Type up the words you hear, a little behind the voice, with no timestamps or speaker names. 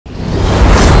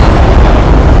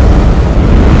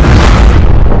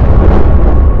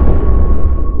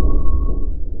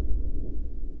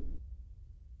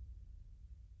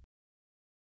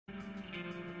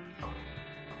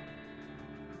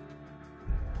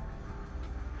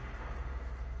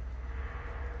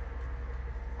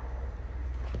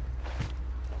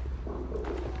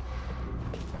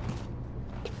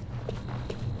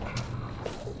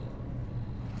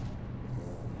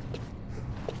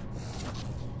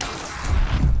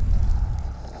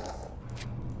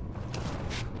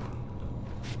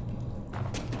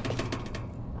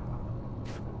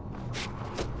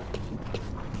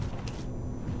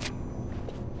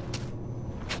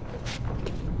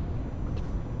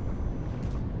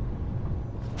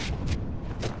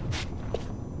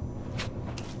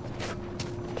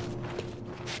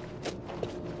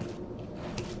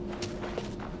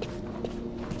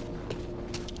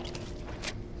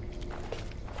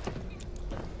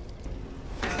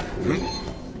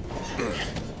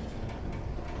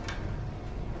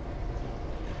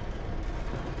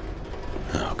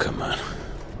Oh, come on.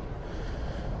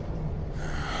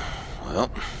 Well,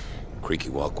 creaky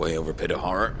walkway over pit of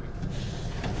horror.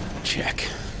 Check.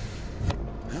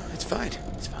 No, it's fine.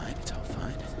 It's fine. It's all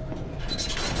fine.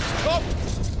 Oh,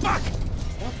 fuck!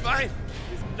 Not fine.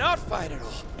 It's not fine at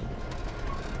all.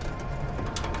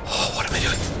 Oh, what am I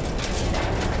doing?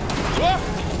 Whoa!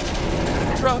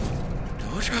 Drop.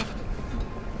 No drop.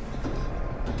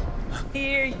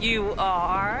 Here you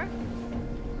are.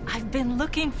 I've been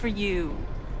looking for you.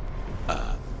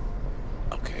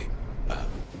 Okay.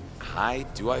 Hi.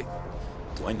 Do I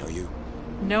know you?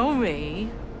 Know me?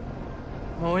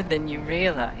 More than you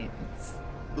realize.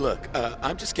 Look,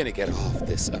 I'm just gonna get off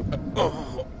this.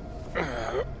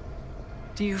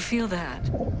 Do you feel that?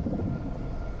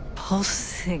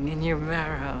 Pulsing in your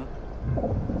marrow.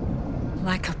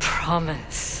 Like a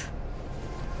promise.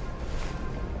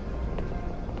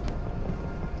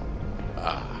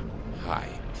 Hi.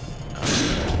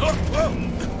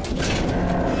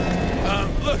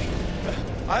 Look,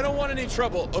 I don't want any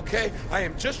trouble, okay? I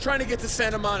am just trying to get to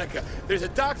Santa Monica. There's a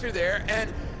doctor there,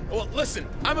 and, well, listen,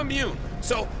 I'm immune.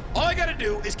 So all I gotta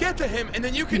do is get to him, and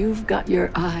then you can... You've got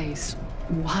your eyes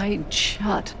wide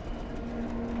shut.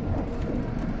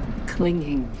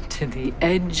 Clinging to the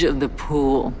edge of the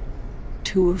pool.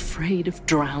 Too afraid of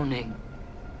drowning.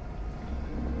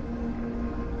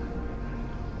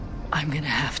 I'm gonna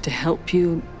have to help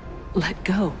you let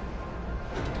go.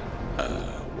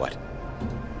 What?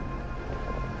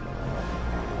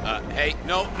 Hey,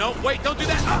 no, wait, don't do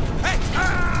that! Hey!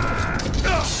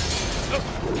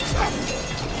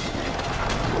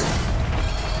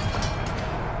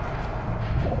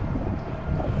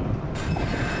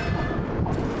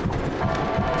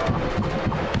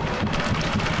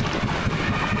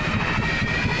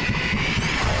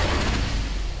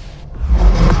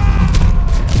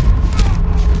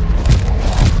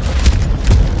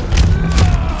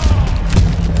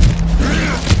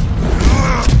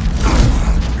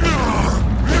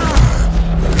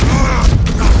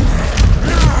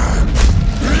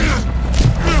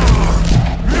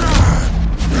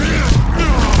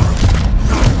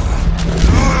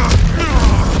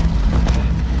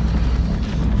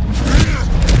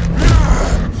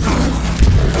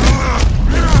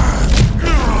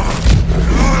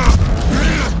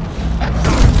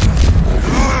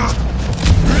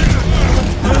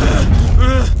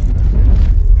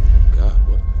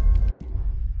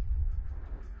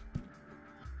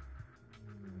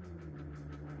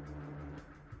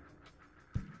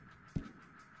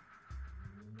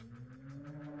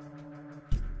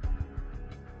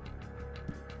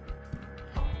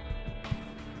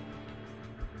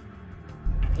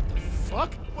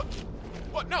 Fuck?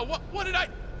 What? No, what did I...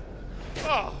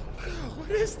 Oh, what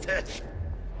is this?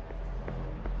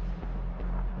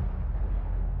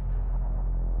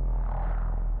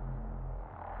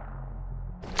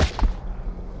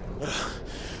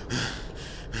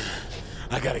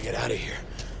 I gotta get out of here.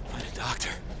 Find a doctor.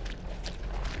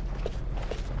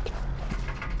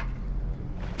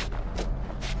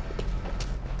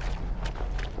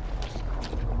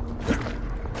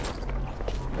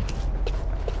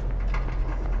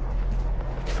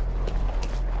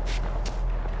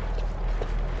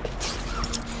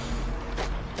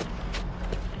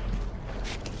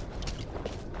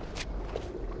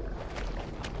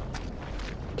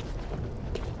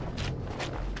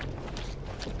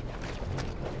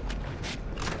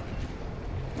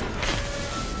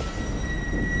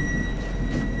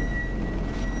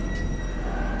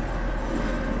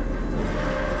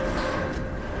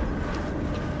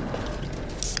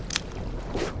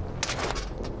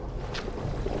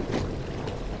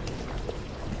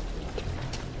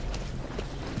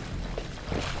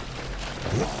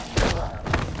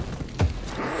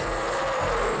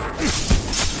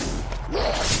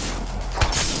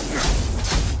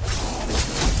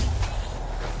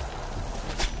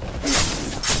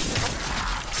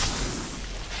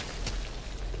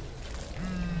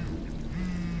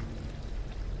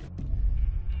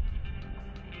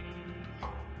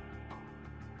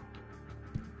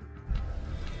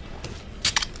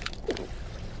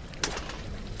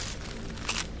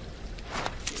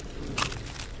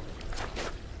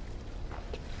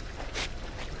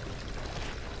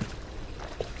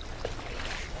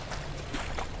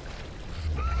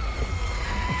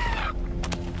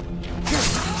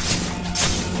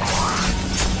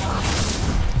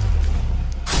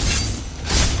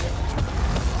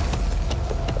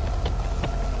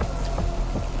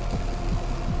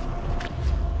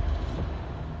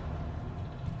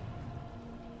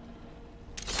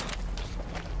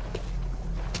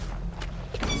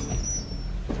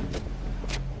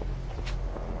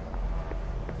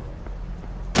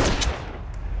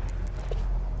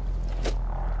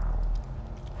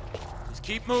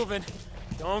 keep moving.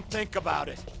 Don't think about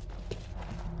it.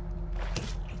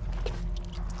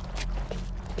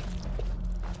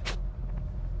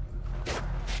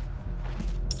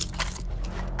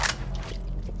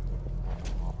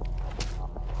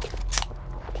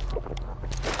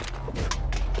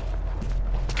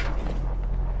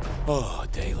 Oh,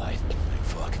 daylight. Thank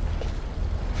fuck.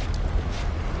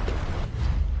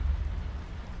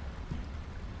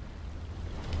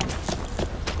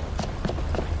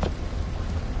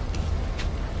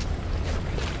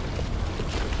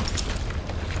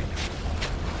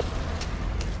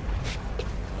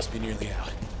 Must be nearly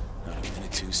out. Not a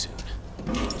minute too soon.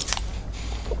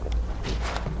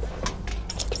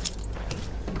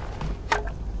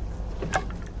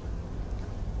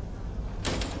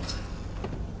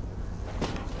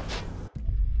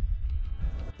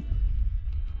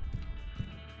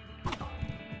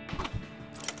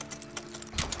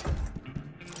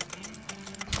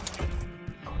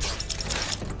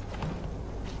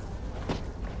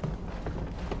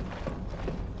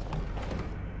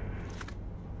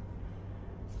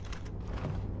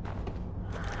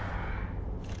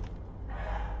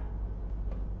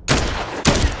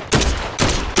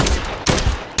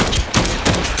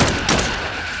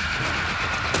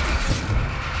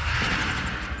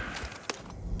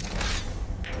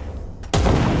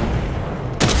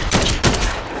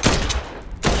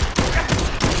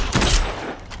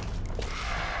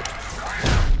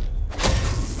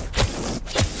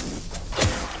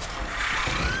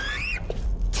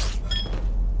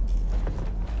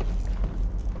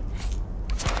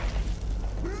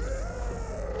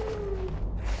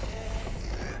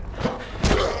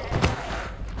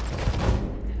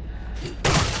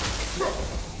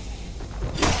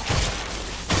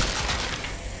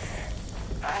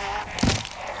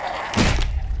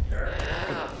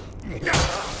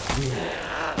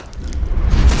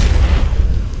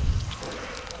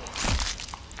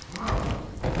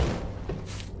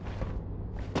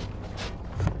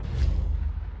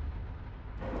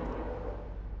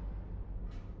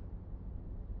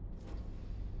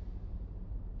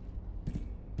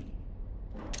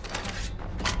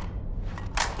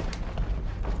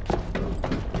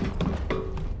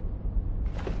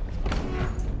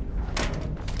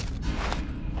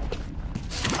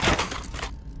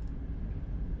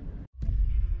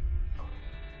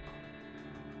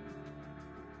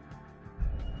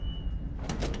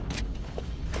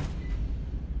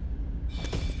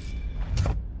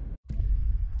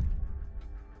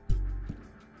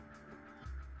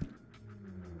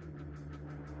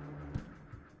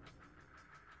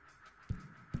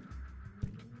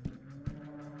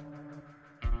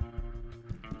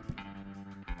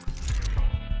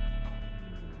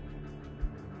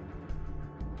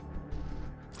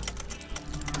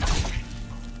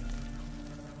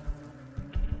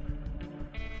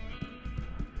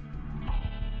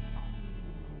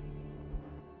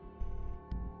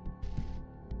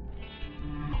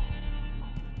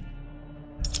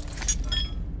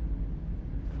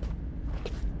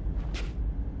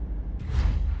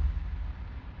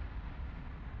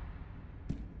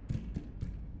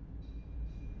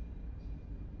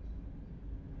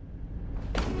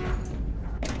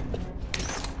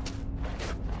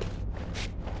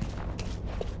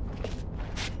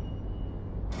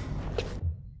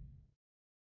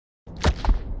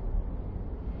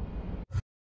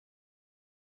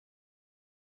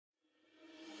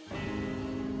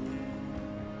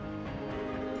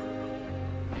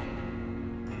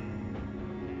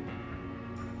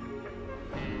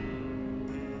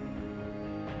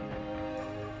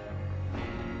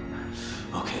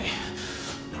 Okay,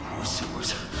 no more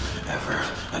sewers ever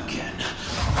again.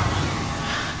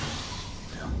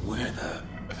 Now where the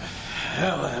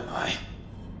hell am I?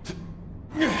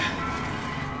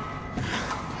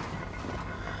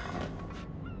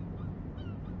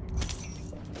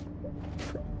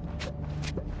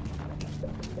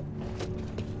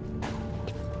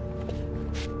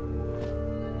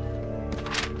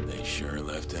 They sure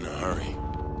left in a hurry.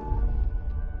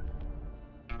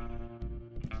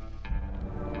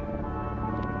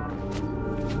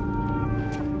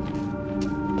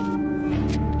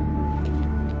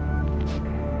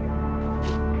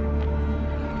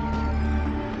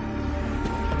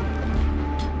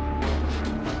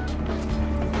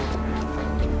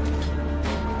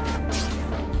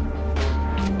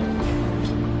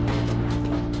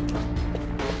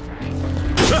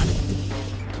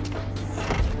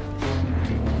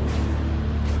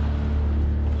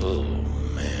 Oh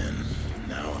man,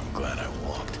 now I'm glad I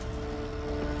walked.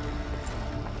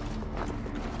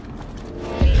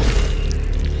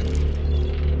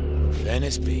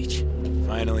 Venice Beach.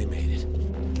 Finally made it.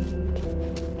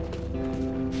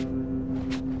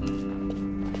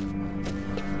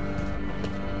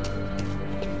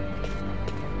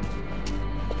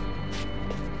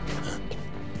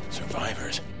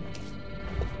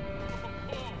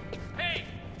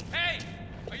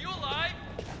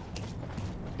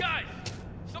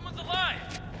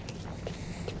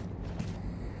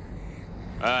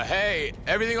 Hey,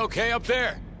 everything okay up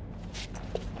there?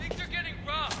 Things are getting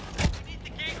rough. We need the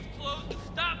gates closed to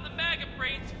stop the maggot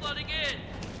brains flooding in.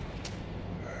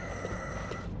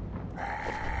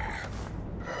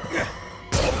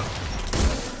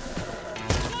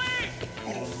 Please!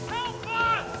 Help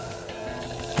us!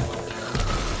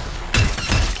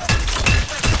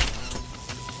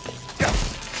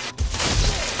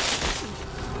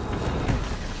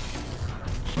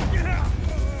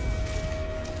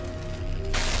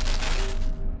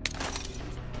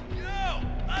 Yo!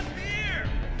 Up here!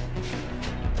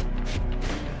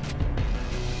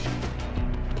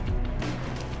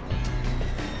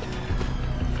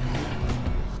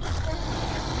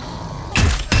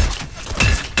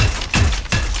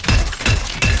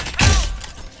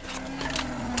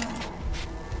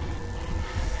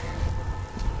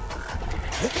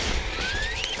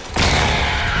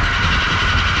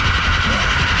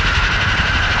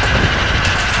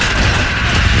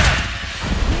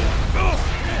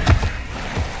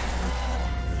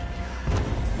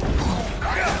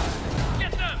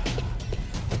 Get them!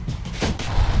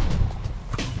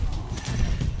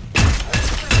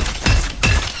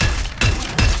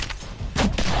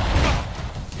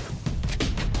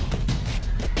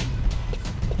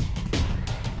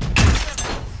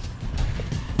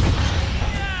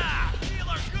 Yeah! Feel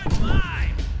our good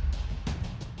vibe!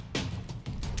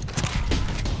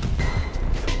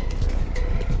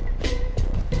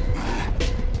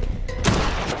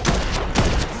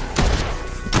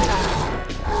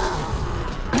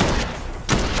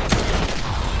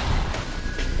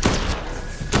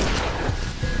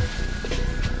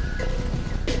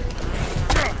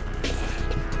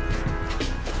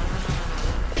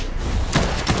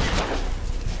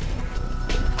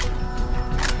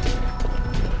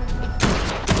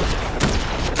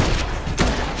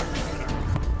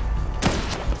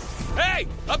 Hey!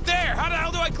 Up there! How the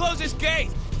hell do I close this gate?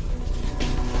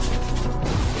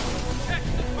 Check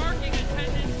the parking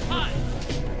attendant's hut.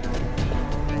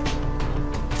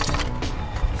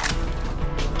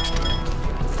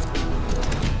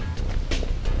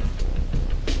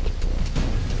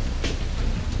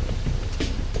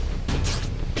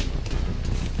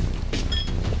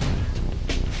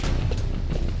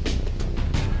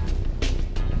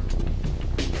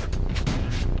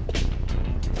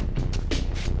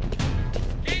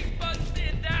 Gate bugs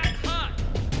in that hut.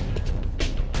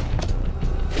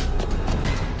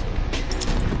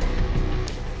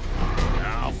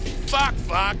 Oh,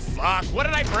 fuck. What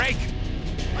did I break?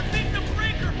 I think the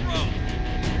breaker broke.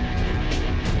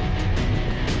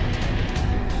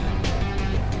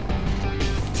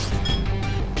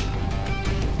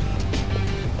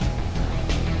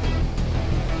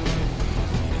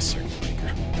 Need a circuit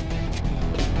breaker.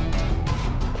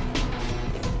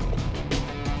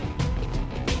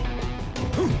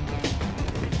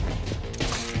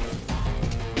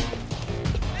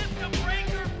 It's a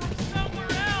breaker from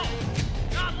somewhere else.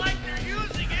 Not like they're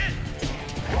using it.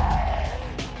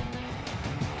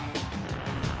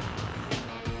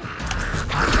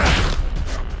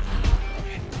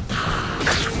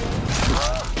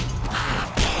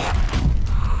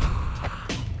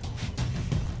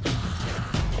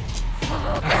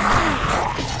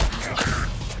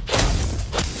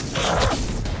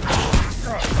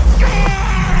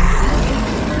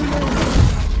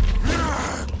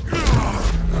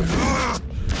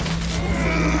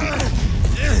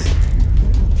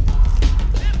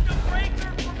 It's a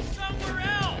breaker from somewhere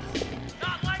else.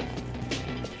 Not like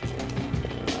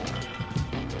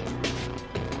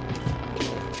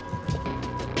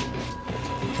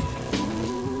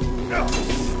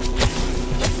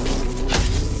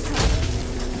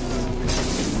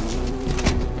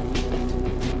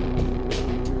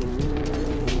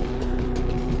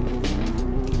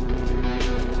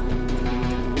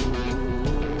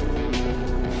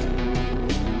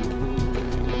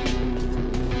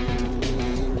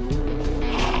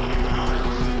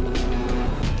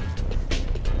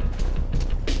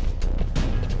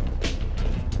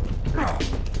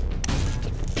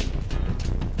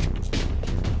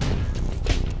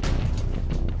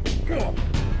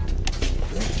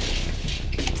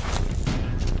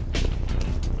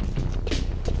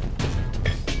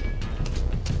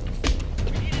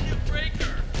we need a new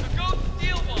breaker. So go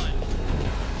steal one.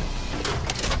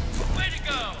 Way to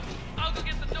go. I'll go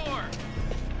get the door.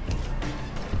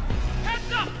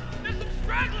 Heads up! There's some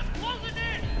stragglers closing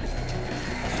in.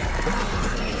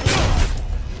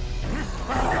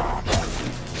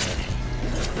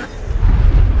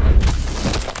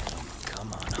 Come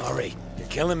on, hurry. You're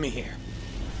killing me here.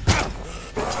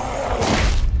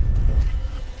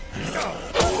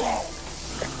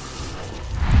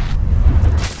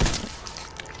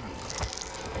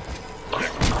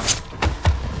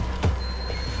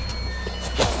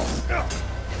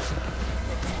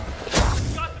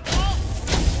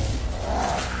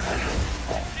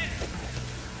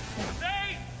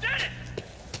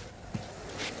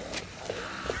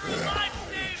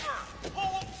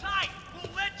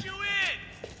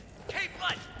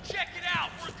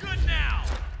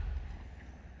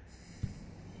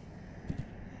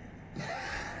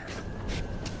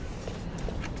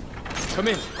 Come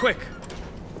in, quick.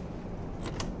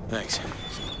 Thanks.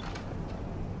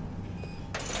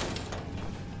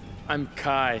 I'm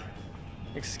Kai.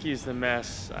 Excuse the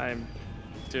mess. I'm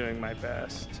doing my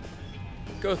best.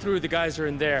 Go through, the guys are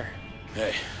in there.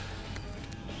 Hey.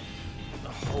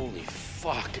 Holy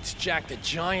fuck, it's Jack the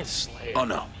Giant Slayer. Oh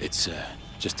no, it's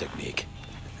just technique,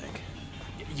 I think.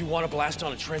 You want to blast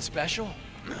on a Trent special?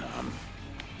 No, I'm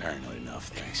paranoid enough,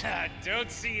 thanks. Don't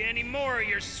see any more of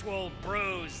your swole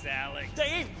bros, Alec. They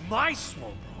ain't my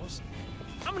swole bros.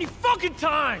 How many fucking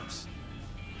times?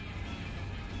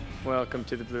 Welcome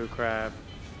to the Blue Crab.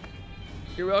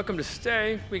 You're welcome to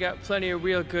stay. We got plenty of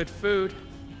real good food.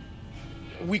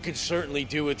 We could certainly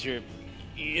do with your,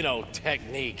 you know,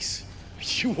 techniques.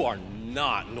 You are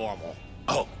not normal.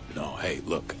 Oh, no, hey,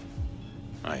 look.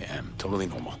 I am totally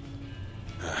normal.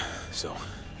 So,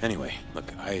 anyway, look,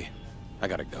 I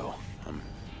gotta go. I'm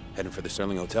heading for the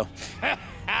Sterling Hotel.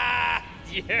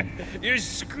 You're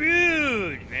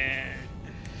screwed, man.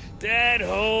 That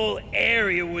whole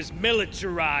area was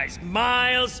militarized.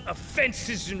 Miles of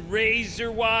fences and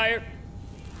razor wire.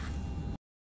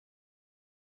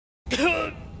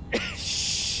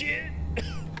 Shit.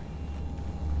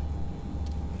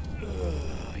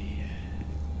 Oh, yeah.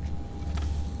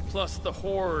 Plus the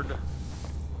Horde.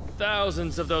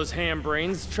 Thousands of those ham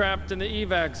brains trapped in the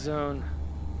evac zone.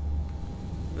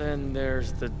 Then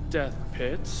there's the death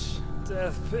pits.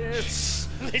 Death pits.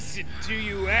 Listen to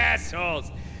you assholes.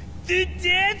 The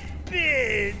death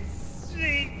pits.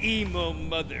 The emo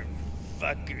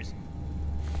motherfuckers.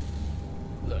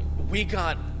 Look, we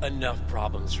got enough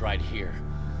problems right here.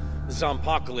 The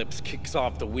Zompocalypse kicks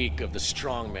off the week of the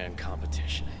strongman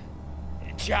competition.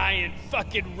 Giant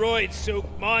fucking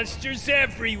roid-soaked monsters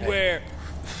everywhere.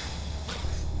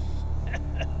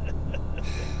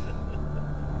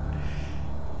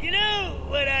 You know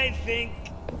what I think?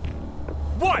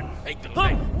 What? Hey, Huh?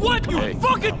 hey. What you Hey.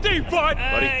 fucking think, bud?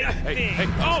 Buddy, I hey, think hey.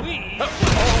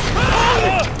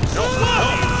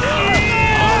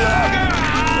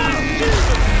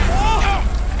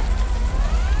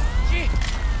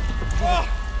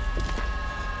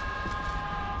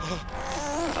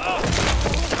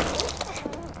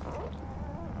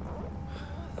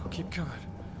 They'll keep coming.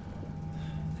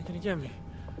 They're gonna get me.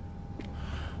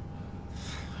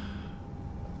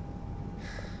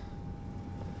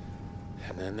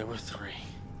 And then there were three.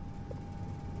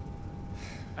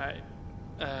 I'll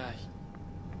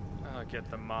get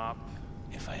the mop.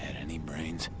 If I had any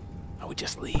brains, I would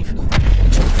just leave.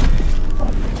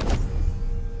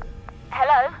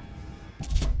 Hello?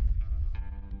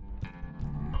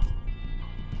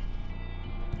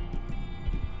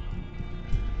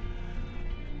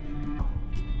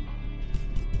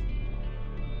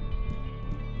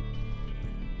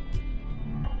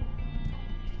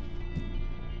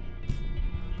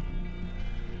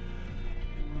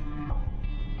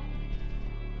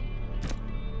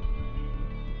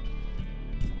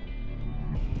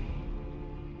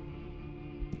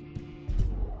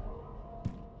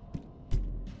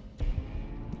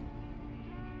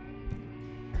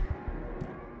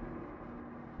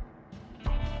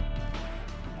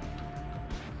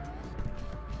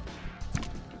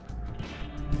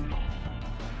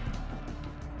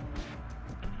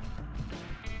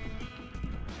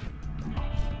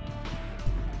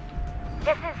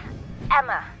 This is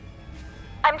Emma.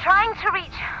 I'm trying to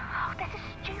reach... Oh, this is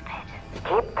stupid.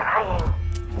 Keep trying.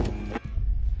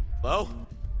 Hello?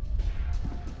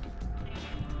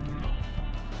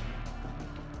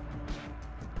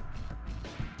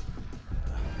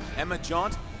 Emma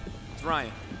Jaunt? It's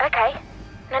Ryan. Okay.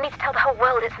 No need to tell the whole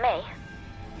world it's me.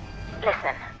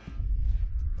 Listen.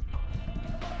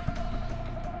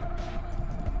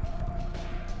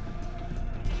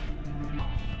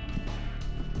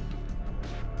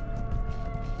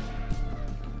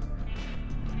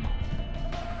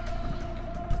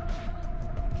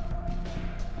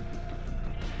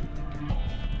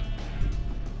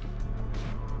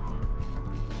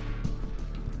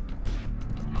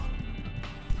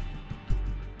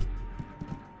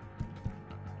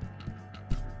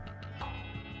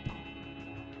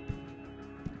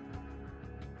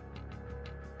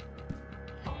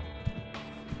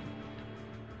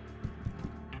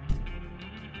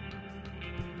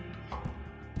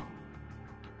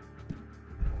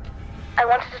 I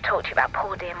wanted to talk to you about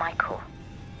poor dear Michael.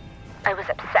 I was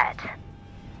upset.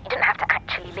 You didn't have to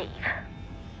actually leave.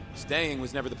 Staying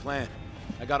was never the plan.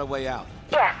 I got a way out.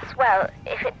 Yes, well,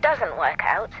 if it doesn't work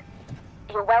out,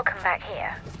 you're welcome back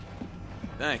here.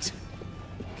 Thanks.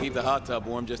 Keep the hot tub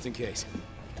warm just in case.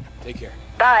 Take care.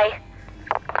 Bye.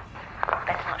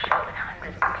 Better not show it with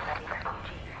hundreds of bloody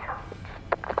refugees.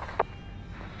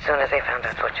 Soon as they found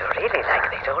out what you really like,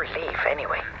 they'd all leave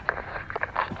anyway.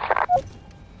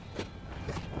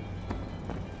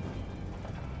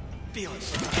 Feel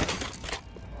it.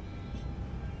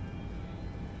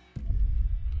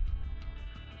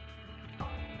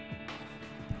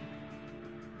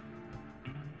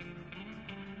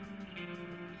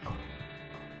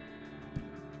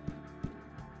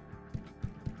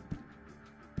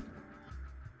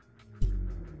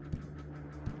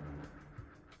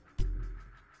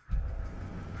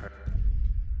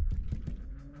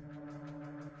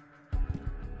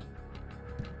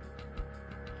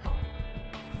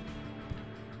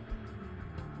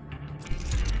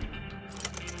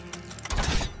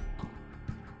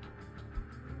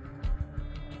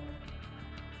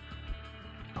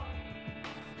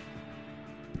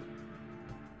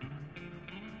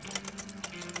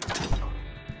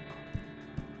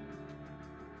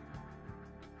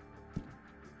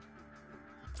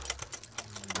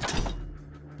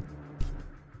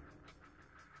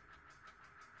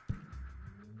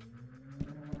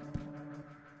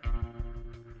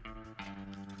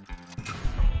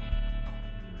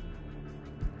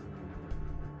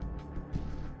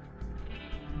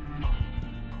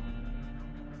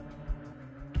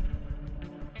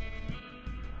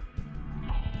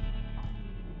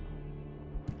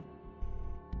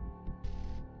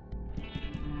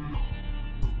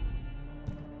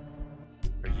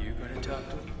 Talk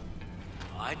to him?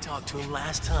 I talked to him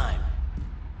last time.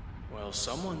 Well,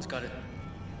 someone's got it.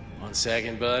 1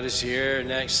 second Bud is here,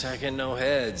 next second no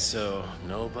head, so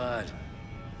no Bud.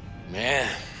 Man.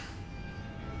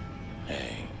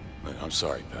 Hey, look, I'm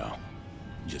sorry, pal.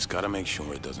 Just gotta make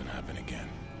sure it doesn't happen again.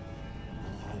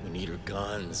 Oh, we need our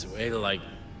guns, a way to, like,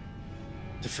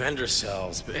 defend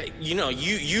ourselves. But, hey, you know,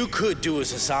 you could do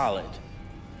us a solid.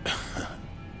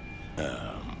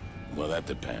 Well, that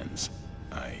depends.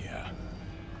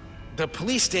 The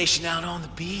police station out on the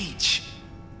beach.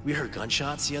 We heard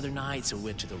gunshots the other night, so we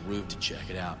went to the roof to check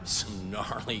it out. Some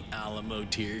gnarly Alamo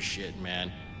tier shit,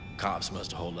 man. Cops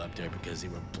must have holed up there because they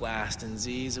were blasting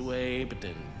Z's away, but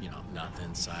then, you know,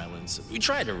 nothing, silence. We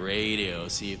tried to radio,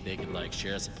 see if they could, like,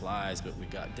 share supplies, but we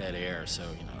got dead air, so,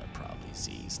 you know, they're probably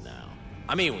Z's now.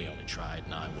 I mean, we only tried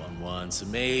 911, so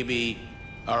maybe...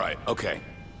 All right, okay.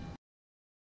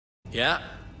 Yeah?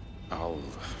 I'll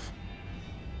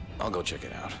go check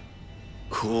it out.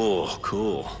 Cool,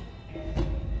 cool.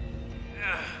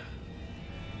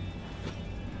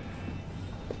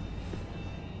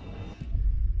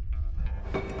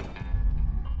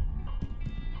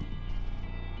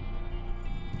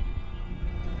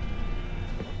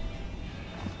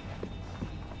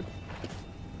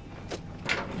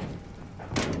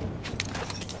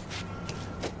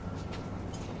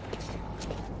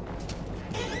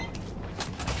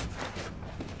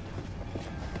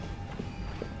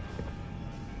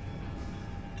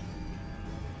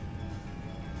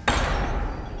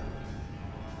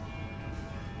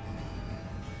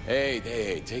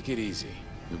 Hey, take it easy.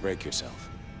 You break yourself.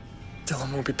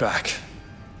 Dylan will be back.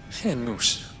 And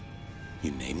Moose.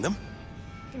 You named them?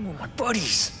 They were my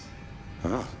buddies.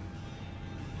 Huh.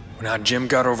 When our gym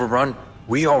got overrun,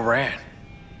 we all ran.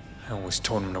 I always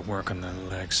told them to work on their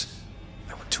legs.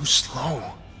 They were too slow.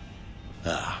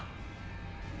 Ah.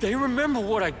 They remember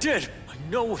what I did. I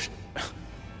know it.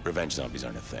 Revenge zombies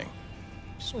aren't a thing.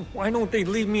 So why don't they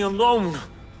leave me alone?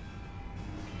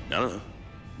 I don't know.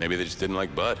 Maybe they just didn't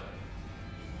like Bud.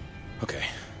 Okay.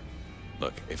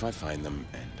 Look, if I find them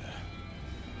and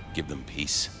give them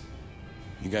peace,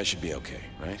 you guys should be okay,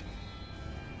 right?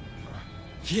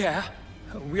 Yeah.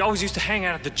 We always used to hang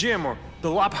out at the gym or the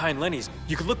lot behind Lenny's.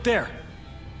 You could look there.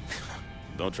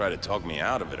 Don't try to talk me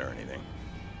out of it or anything.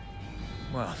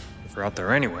 Well, if we're out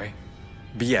there anyway.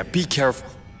 But yeah, be careful.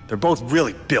 They're both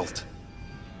really built.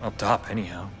 Up top,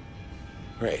 anyhow.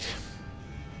 Great.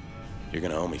 You're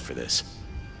gonna owe me for this.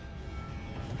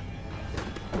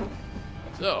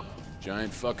 So,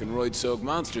 giant fucking roid-soaked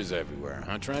monsters everywhere,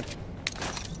 huh, Trent?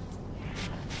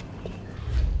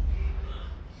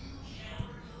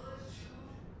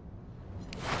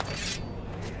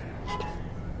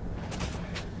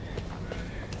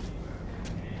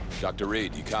 Dr.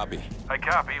 Reed, you copy? I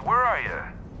copy. Where are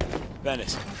you?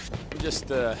 Venice. We're just,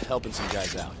 helping some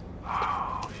guys out.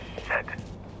 Oh, shit.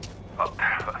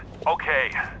 Oh,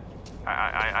 okay.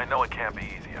 I know it can't be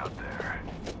easy out there.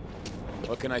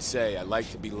 What can I say? I like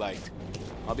to be liked.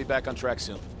 I'll be back on track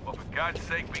soon. Well, for God's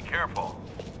sake, be careful.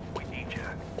 We need you.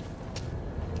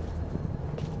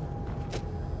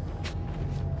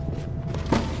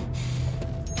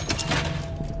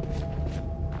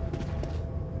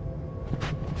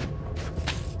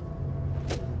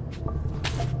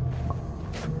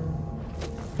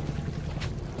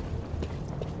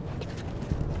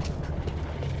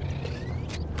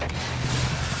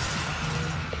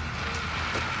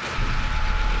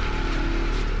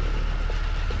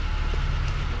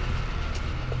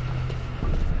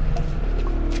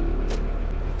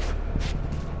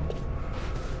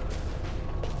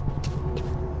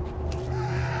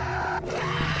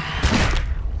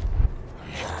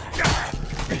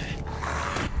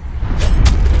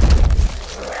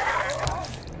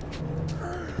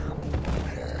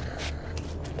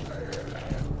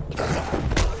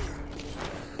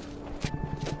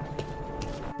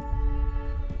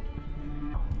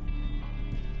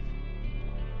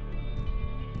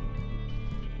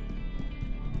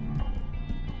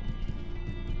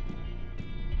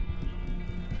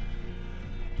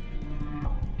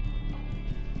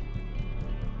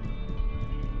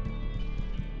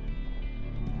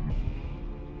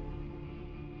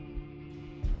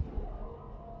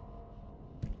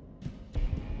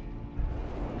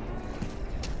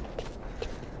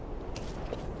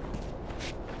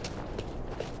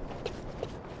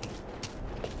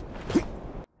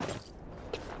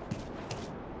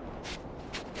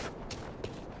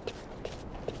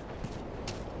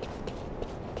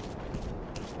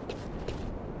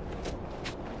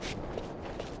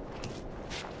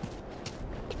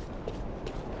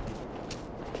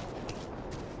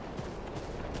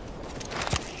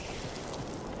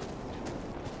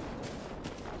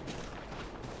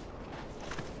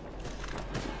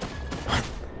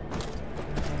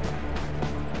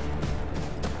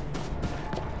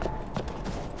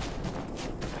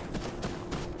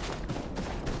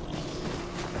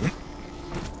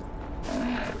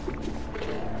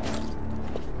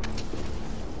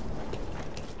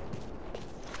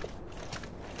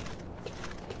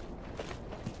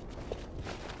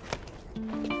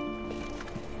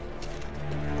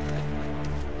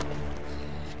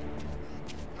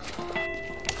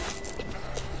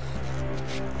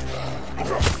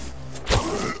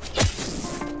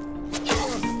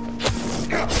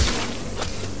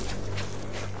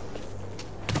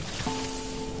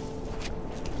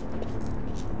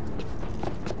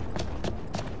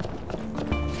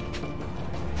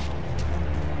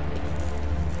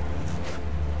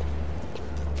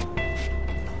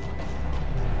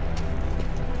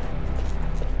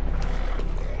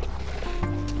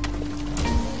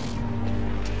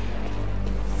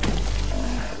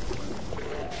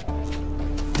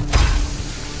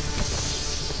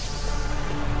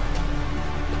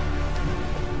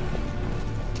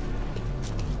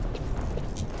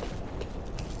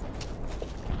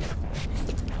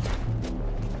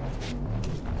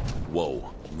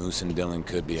 Moose and Dylan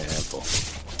could be a handful.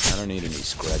 I don't need any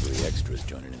scraggly extras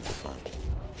joining in the fun.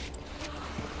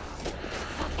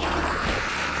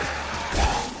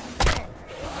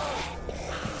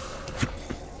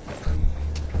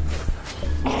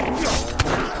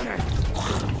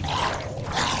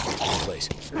 Place.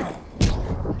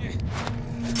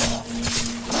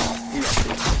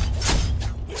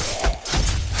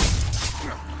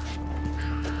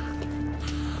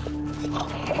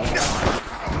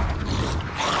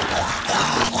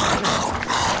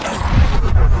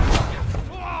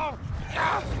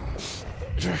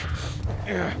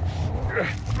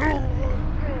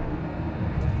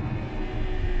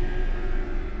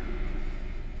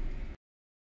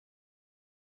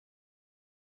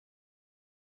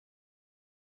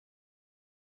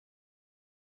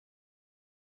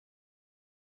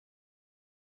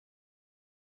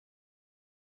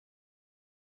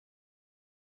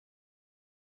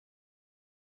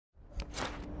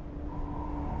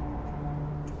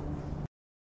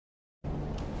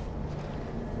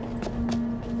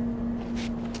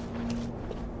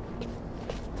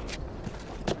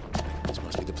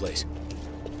 Place.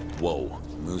 Whoa,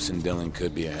 Moose and Dylan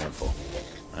could be a handful.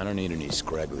 I don't need any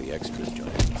scraggly extras joining in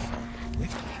the fun.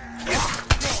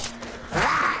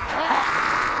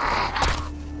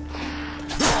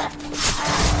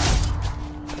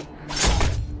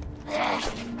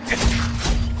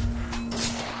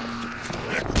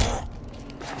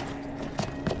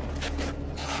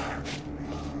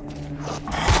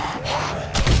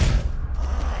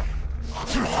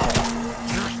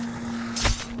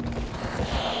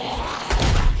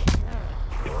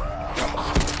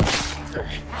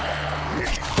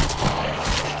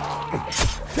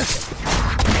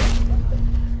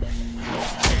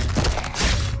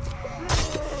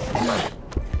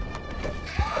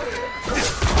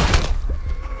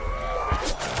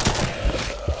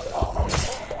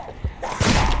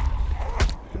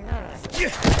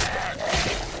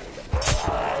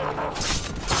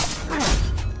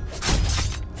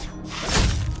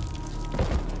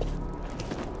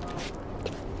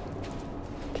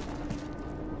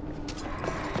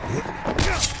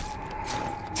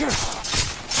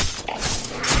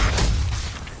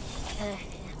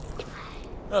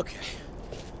 Okay,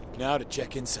 now to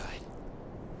check inside.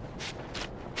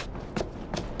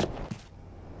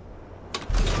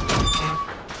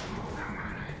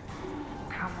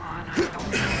 Come on, I know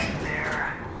you're in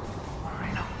there.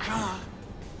 I know, come on.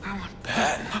 Come on.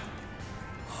 Pat?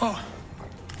 Oh.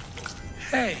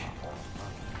 Hey.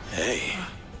 Hey.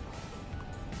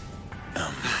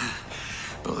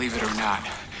 Believe it or not,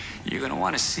 you're gonna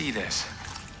want to see this.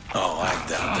 Oh, I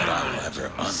doubt that I will ever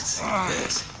unsee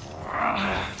this.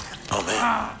 Oh,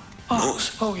 man.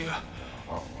 Moose. Oh,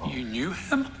 you knew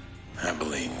him?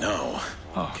 Happily, no.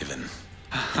 Given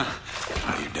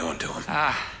what you're doing to him.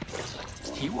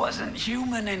 He wasn't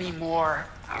human anymore.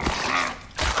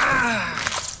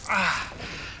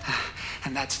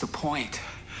 And that's the point.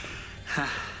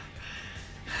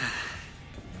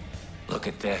 Look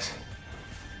at this.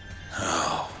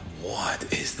 Oh, what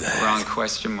is that? Wrong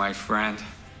question, my friend.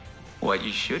 What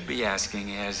you should be asking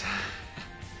is,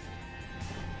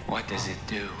 what does it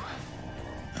do?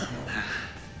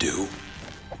 Do?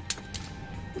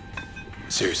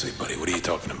 Seriously, buddy, what are you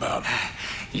talking about?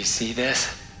 You see this?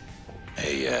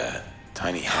 A,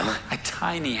 tiny hammer? A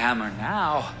tiny hammer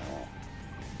now.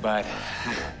 But...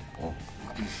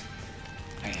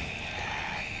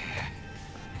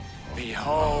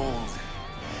 behold,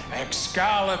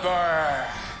 Excalibur!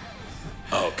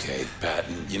 Okay,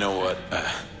 Patton, you know what?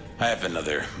 I have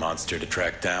another monster to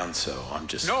track down, so I'm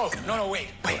just gonna... No, wait.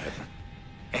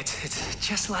 It's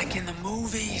just like in the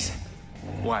movies.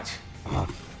 Watch.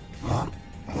 Boop.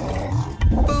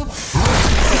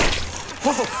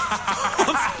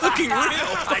 Fucking real!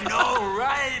 I know,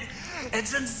 right?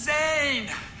 It's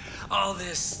insane. All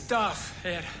this stuff,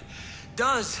 it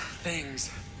does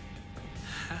things.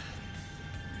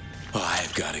 Oh,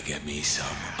 I've got to get me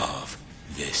some of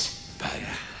this, Patton.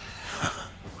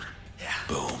 Yeah.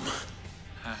 Boom.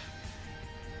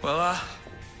 Well,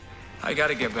 I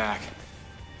gotta get back.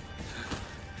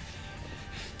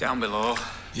 Down below.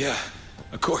 Yeah,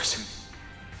 of course.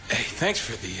 Hey, thanks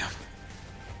for this,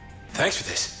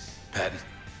 Patton.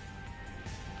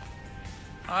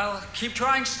 I'll keep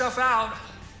trying stuff out.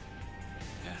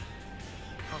 Yeah.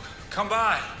 Oh, come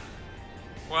by.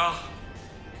 Well,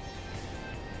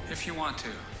 if you want to.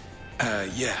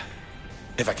 Yeah.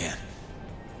 If I can.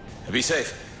 Be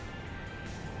safe.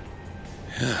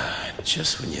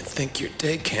 Just when you think your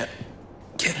day can't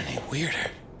get any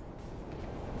weirder.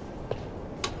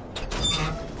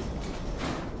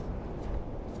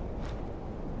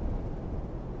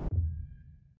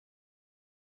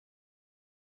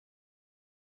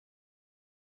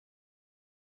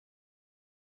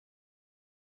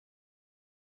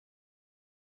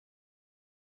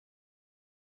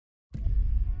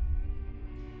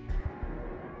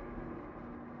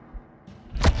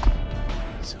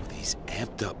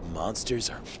 amped up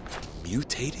monsters are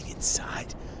mutating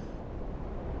inside?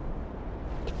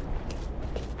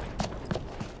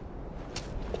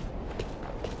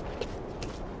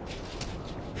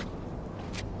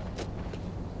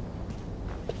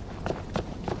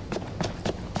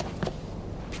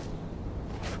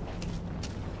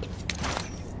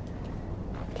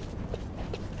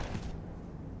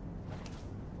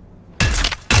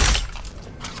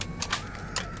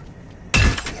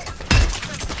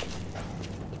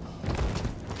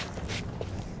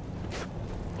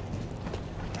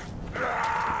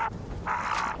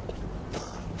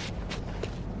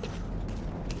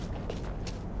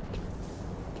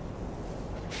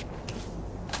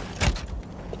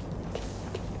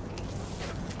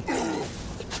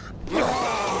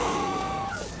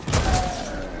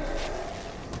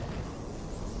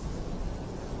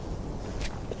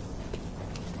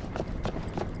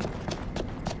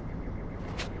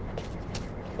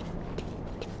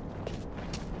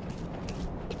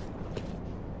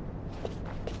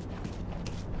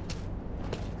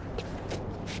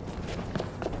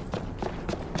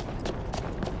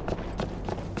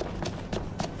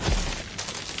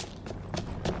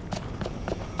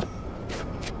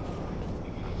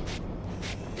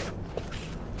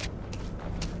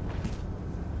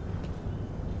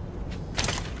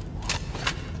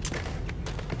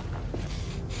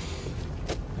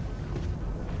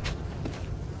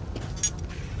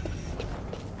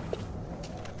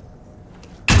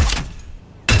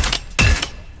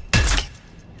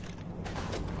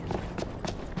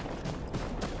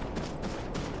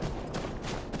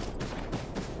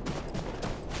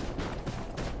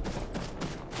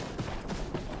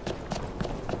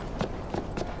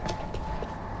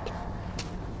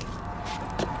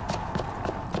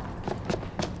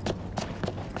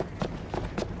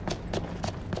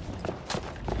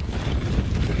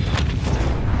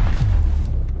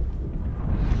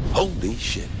 Holy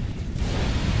shit.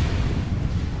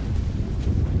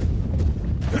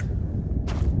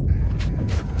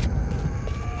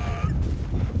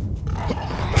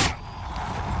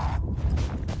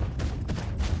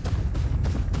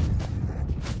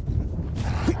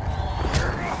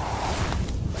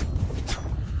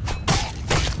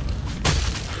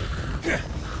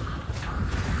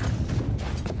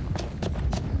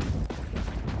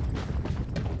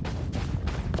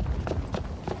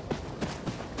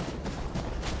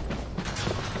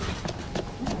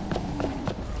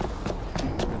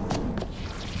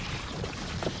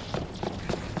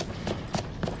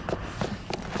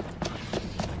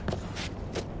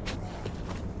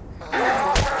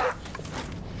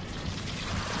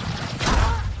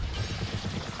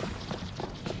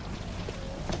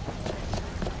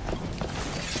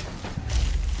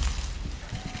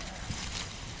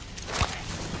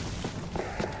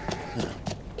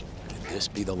 This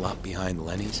be the lot behind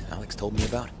Lenny's Alex told me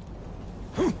about?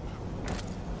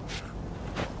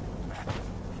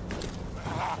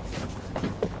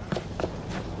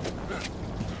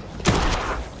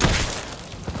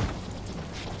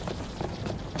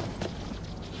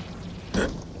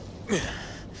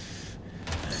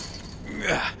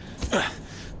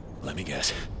 Let me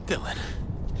guess. Dylan.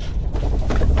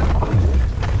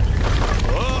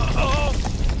 Oh,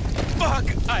 fuck!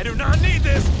 I do not need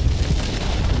this!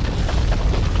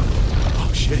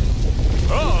 Oh, shit.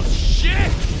 Oh,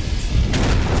 shit!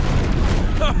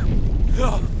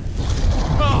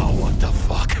 Oh, what the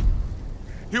fuck?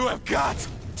 You have got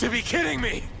to be kidding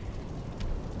me!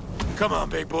 Come on,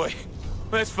 big boy.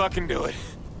 Let's fucking do it.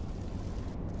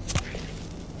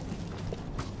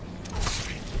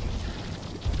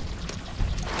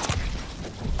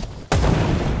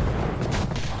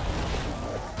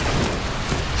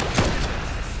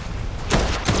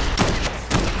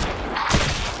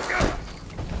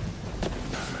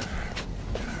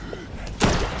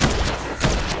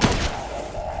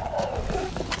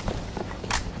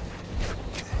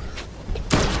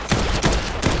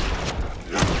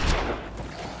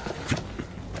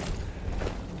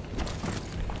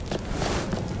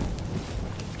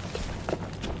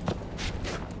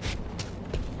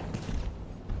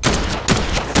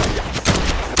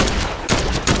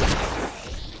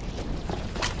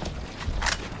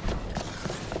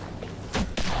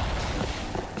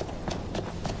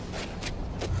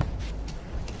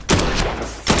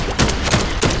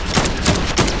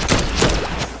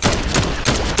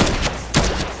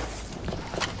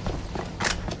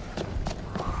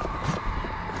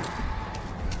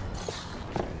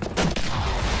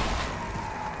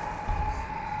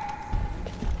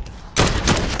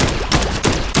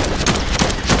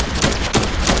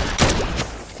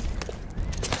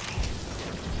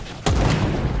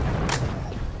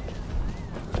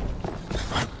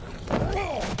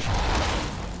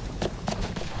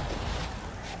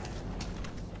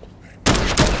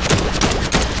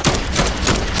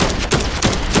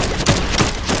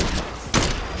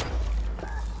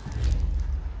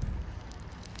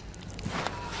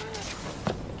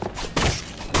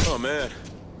 man.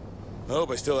 I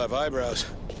hope I still have eyebrows.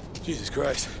 Jesus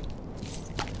Christ.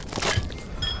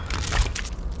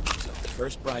 So,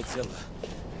 first Bridezilla,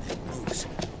 then Moose,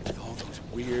 with all those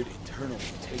weird internal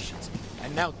mutations.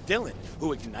 And now Dylan,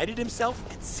 who ignited himself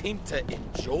and seemed to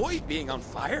enjoy being on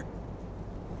fire?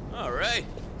 All right,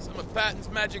 some of Patton's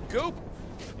magic goop.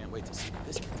 Can't wait to see what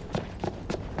this can do.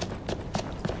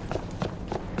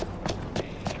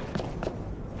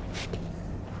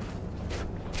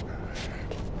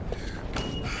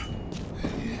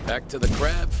 Back to the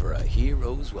crab for a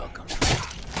hero's welcome.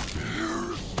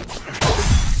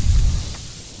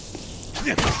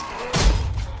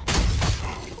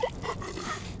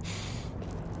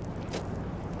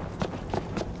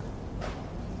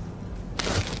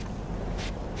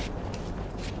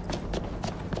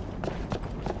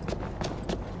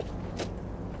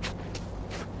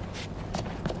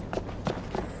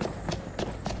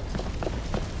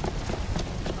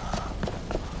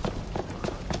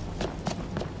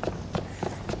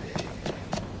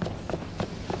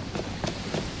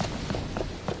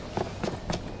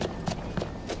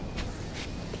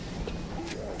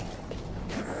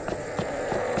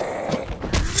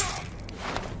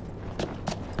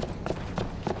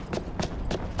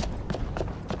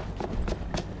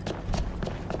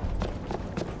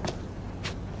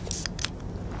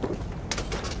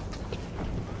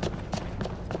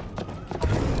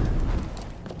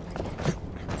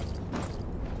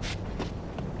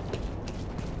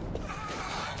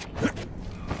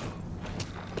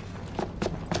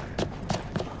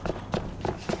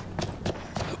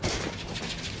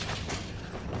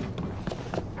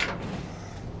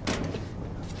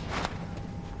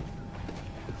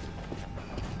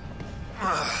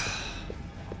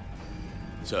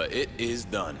 So it is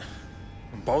done.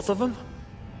 Both of them?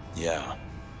 Yeah.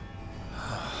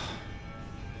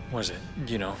 Was it,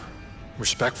 you know,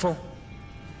 respectful?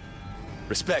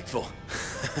 Respectful.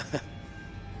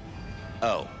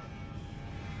 Oh.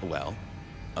 Well,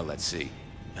 let's see.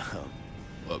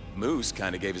 Well, Moose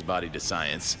kind of gave his body to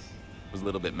science. It was a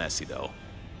little bit messy, though.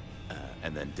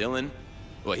 And then Dylan,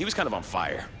 well, he was kind of on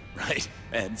fire, right?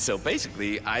 And so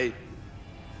basically, I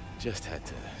just had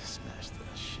to smash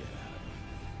the shit out of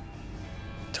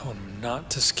him. Told him not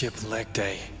to skip leg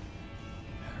day.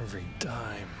 Every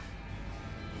dime.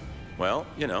 Well,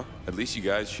 you know, at least you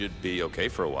guys should be okay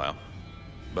for a while.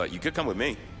 But you could come with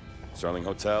me. Sterling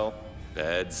Hotel,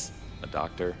 beds, a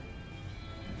doctor.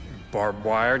 Barbed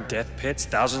wire, death pits,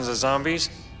 thousands of zombies?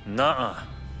 Nuh-uh.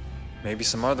 Maybe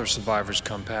some other survivors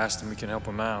come past and we can help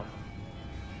them out.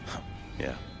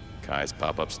 Yeah, Kai's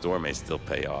pop-up store may still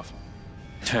pay off.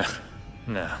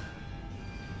 No.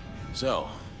 So,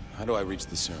 how do I reach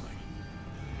the Sterling?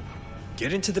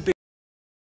 Get into the big...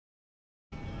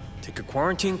 Take a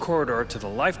quarantine corridor to the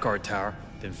lifeguard tower,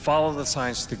 then follow the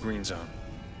signs to the green zone.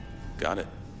 Got it.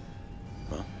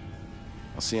 Well,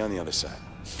 I'll see you on the other side.